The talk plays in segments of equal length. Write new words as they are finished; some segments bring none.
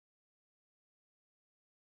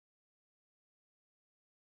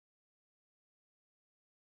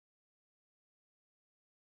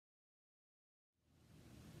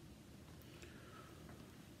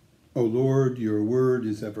O Lord, your word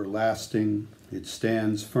is everlasting. It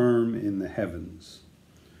stands firm in the heavens.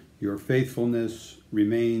 Your faithfulness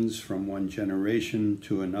remains from one generation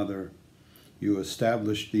to another. You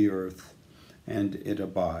established the earth, and it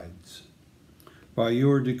abides. By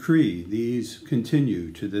your decree, these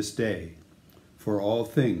continue to this day, for all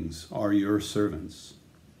things are your servants.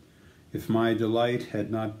 If my delight had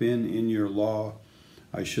not been in your law,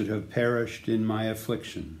 I should have perished in my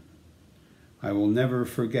affliction. I will never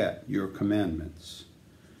forget your commandments,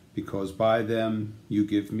 because by them you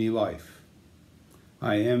give me life.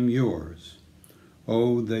 I am yours.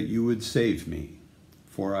 Oh, that you would save me,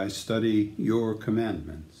 for I study your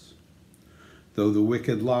commandments. Though the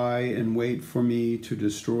wicked lie in wait for me to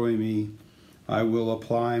destroy me, I will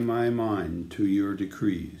apply my mind to your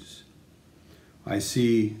decrees. I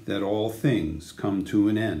see that all things come to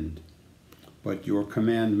an end, but your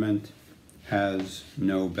commandment has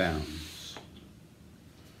no bounds.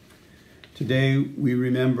 Today we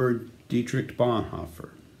remember Dietrich Bonhoeffer,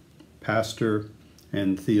 pastor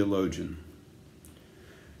and theologian.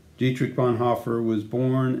 Dietrich Bonhoeffer was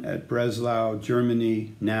born at Breslau,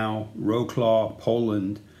 Germany, now Wrocław,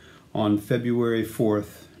 Poland, on February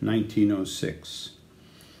 4th, 1906.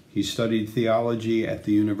 He studied theology at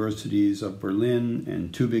the universities of Berlin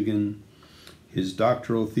and Tübingen. His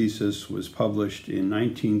doctoral thesis was published in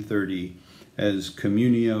 1930 as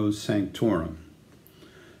Communio Sanctorum.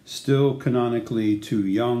 Still canonically too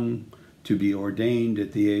young to be ordained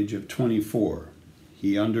at the age of 24,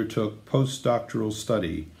 he undertook postdoctoral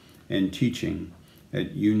study and teaching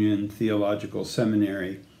at Union Theological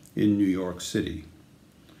Seminary in New York City.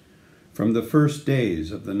 From the first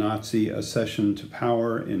days of the Nazi accession to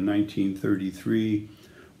power in 1933,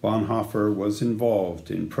 Bonhoeffer was involved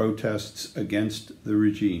in protests against the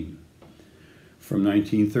regime. From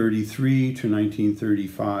 1933 to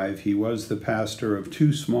 1935, he was the pastor of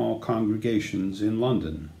two small congregations in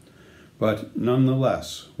London, but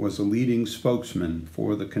nonetheless was a leading spokesman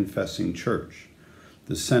for the Confessing Church,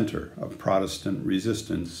 the center of Protestant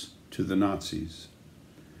resistance to the Nazis.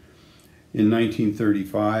 In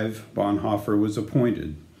 1935, Bonhoeffer was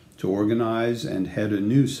appointed to organize and head a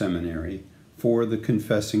new seminary for the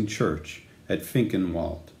Confessing Church at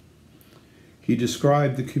Finkenwald. He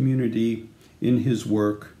described the community in his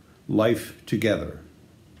work, Life Together.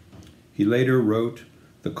 He later wrote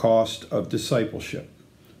The Cost of Discipleship,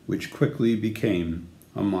 which quickly became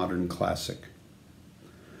a modern classic.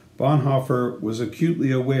 Bonhoeffer was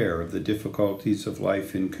acutely aware of the difficulties of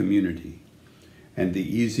life in community and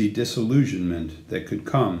the easy disillusionment that could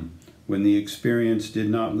come when the experience did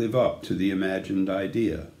not live up to the imagined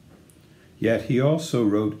idea. Yet he also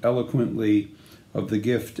wrote eloquently of the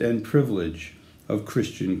gift and privilege of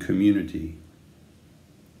Christian community.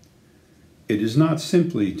 It is not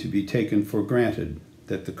simply to be taken for granted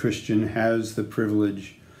that the Christian has the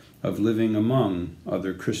privilege of living among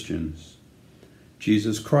other Christians.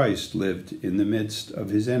 Jesus Christ lived in the midst of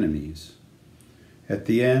his enemies. At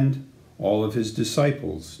the end, all of his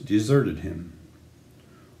disciples deserted him.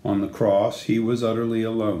 On the cross, he was utterly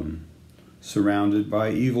alone, surrounded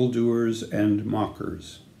by evildoers and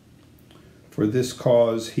mockers. For this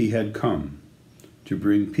cause he had come, to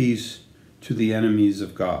bring peace to the enemies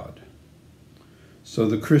of God. So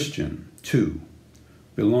the Christian, too,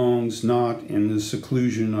 belongs not in the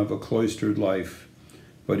seclusion of a cloistered life,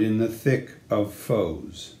 but in the thick of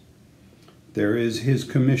foes. There is his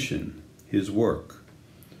commission, his work.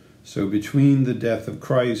 So between the death of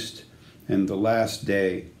Christ and the last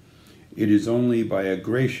day, it is only by a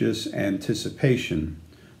gracious anticipation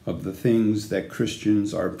of the things that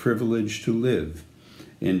Christians are privileged to live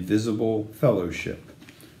in visible fellowship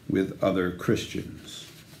with other Christians.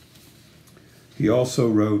 He also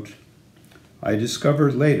wrote, I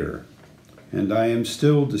discovered later, and I am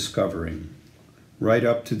still discovering, right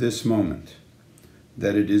up to this moment,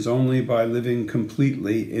 that it is only by living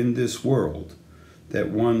completely in this world that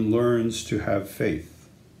one learns to have faith.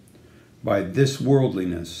 By this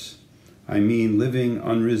worldliness, I mean living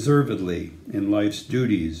unreservedly in life's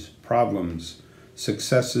duties, problems,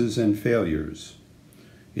 successes, and failures.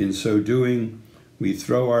 In so doing, we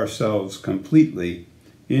throw ourselves completely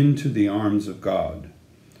into the arms of God,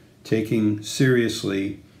 taking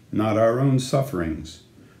seriously not our own sufferings,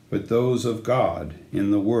 but those of God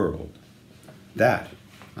in the world. That,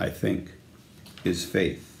 I think, is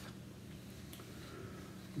faith.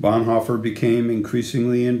 Bonhoeffer became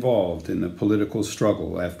increasingly involved in the political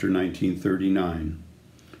struggle after 1939,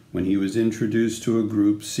 when he was introduced to a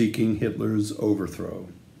group seeking Hitler's overthrow.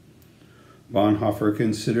 Bonhoeffer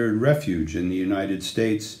considered refuge in the United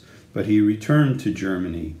States, but he returned to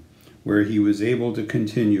Germany, where he was able to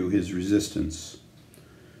continue his resistance.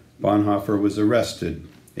 Bonhoeffer was arrested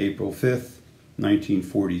April 5,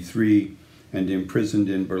 1943, and imprisoned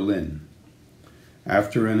in Berlin.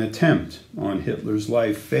 After an attempt on Hitler's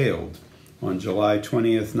life failed on July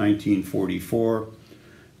 20th, 1944,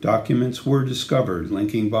 documents were discovered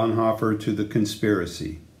linking Bonhoeffer to the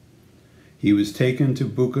conspiracy. He was taken to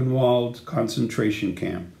Buchenwald concentration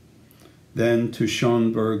camp, then to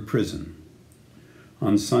Schönberg prison.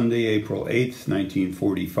 On Sunday, April 8th,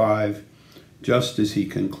 1945, just as he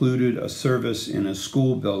concluded a service in a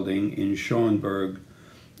school building in Schönberg,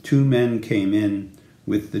 two men came in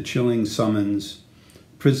with the chilling summons,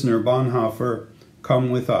 "Prisoner Bonhoeffer,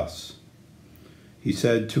 come with us." He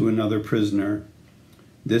said to another prisoner,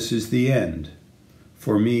 "This is the end.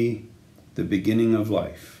 For me, the beginning of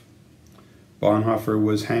life." Bonhoeffer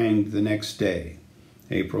was hanged the next day,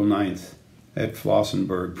 April 9th, at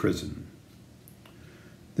Flossenburg prison.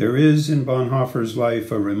 There is in Bonhoeffer's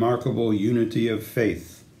life a remarkable unity of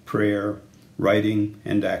faith, prayer, writing,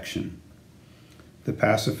 and action. The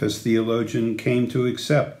pacifist theologian came to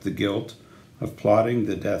accept the guilt of plotting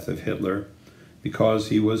the death of Hitler because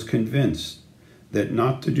he was convinced that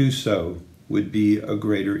not to do so would be a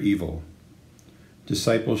greater evil.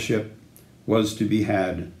 Discipleship was to be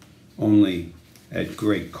had only at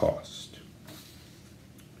great cost.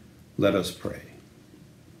 Let us pray.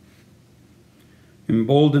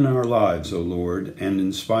 Embolden our lives, O Lord, and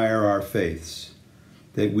inspire our faiths,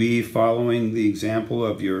 that we, following the example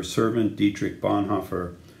of your servant Dietrich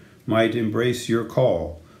Bonhoeffer, might embrace your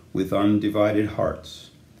call with undivided hearts,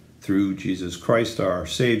 through Jesus Christ our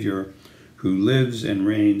Savior, who lives and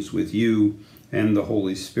reigns with you and the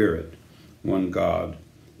Holy Spirit, one God,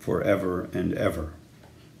 forever and ever.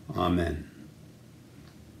 Amen.